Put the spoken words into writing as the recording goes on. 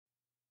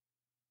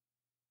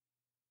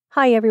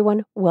Hi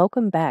everyone,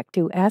 welcome back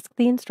to Ask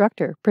the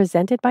Instructor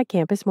presented by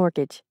Campus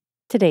Mortgage.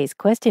 Today's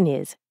question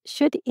is,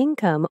 should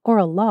income or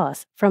a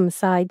loss from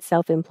side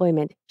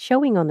self-employment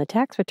showing on the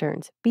tax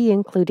returns be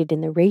included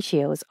in the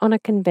ratios on a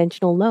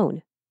conventional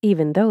loan,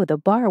 even though the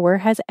borrower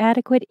has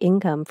adequate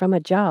income from a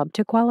job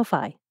to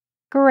qualify?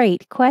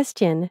 Great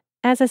question.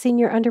 As a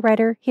senior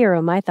underwriter, here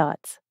are my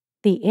thoughts.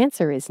 The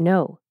answer is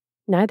no.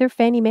 Neither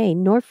Fannie Mae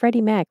nor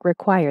Freddie Mac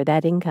require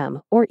that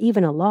income, or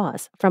even a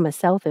loss from a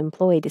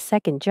self-employed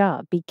second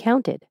job, be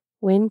counted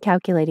when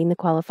calculating the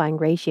qualifying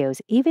ratios,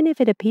 even if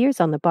it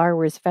appears on the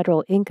borrower's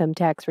federal income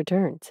tax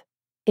returns.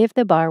 If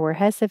the borrower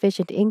has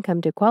sufficient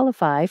income to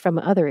qualify from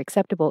other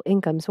acceptable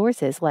income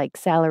sources like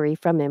salary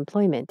from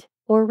employment,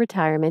 or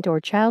retirement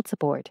or child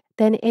support,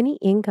 then any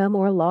income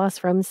or loss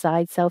from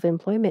side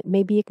self-employment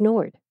may be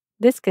ignored.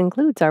 This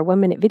concludes our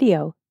 1-minute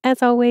video.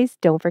 As always,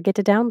 don't forget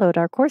to download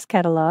our course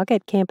catalog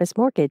at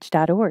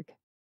campusmortgage.org.